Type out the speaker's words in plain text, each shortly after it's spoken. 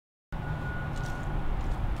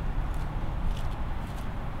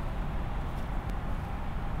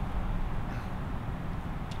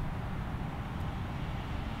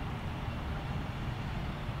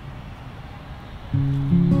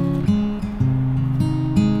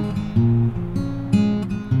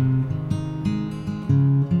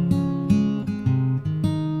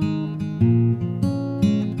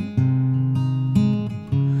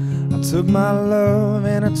I took my love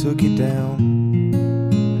and I took it down.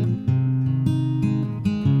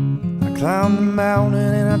 I climbed the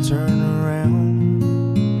mountain and I turned around,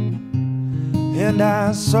 and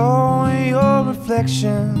I saw your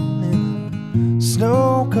reflection in a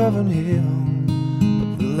snow-covered hill.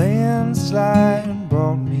 But the landslide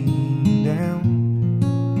brought me down.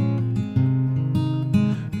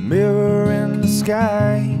 Mirror in the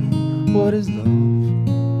sky, what is love?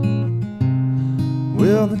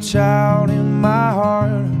 Will the child in my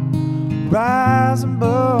heart rise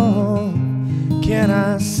above? Can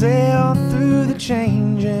I sail through the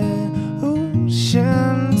changing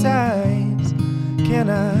ocean tides? Can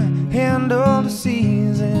I handle the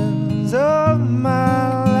seasons of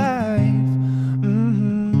my life?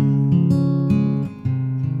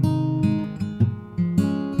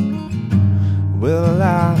 Well,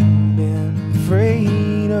 I've been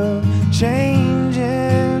afraid of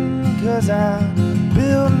changing, 'cause I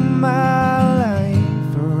build my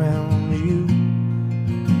life around you.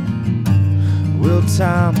 Well,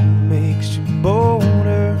 time makes you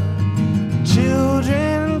bolder,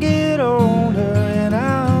 children get older, and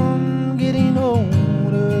I'm getting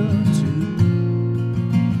older too.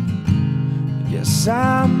 Yes,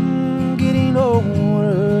 I'm getting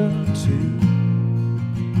older too.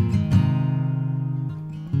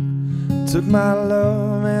 Took my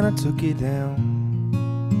love and I took it down.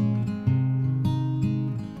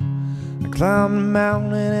 Climbed the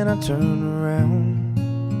mountain and I turned around.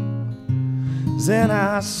 Then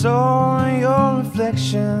I saw your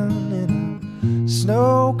reflection in a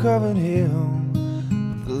snow-covered hill.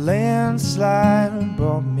 The landslide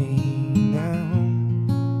brought me down.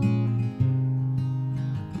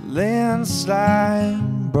 The landslide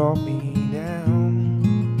brought me down.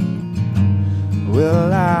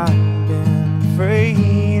 Well, I've been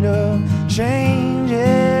afraid of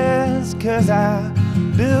changes, 'cause I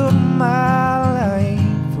build my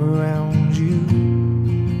life around you.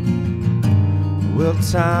 Well,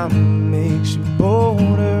 time makes you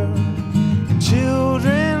bolder, and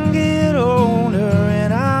children get older,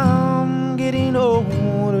 and I'm getting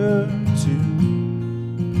older too.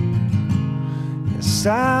 Yes,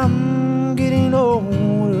 I'm getting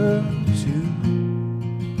older too.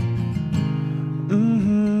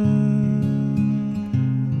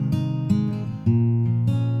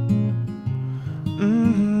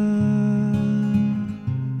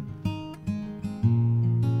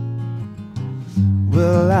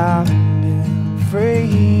 Well, I've been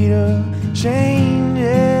afraid of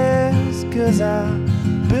changes, 'cause I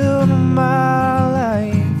build my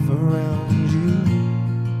life around you.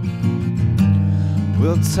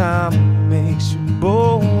 Well, time makes you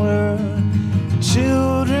bolder,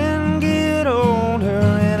 children get older,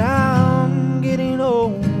 and I'm getting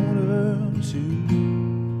older too.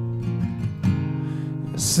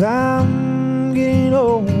 Yes, I'm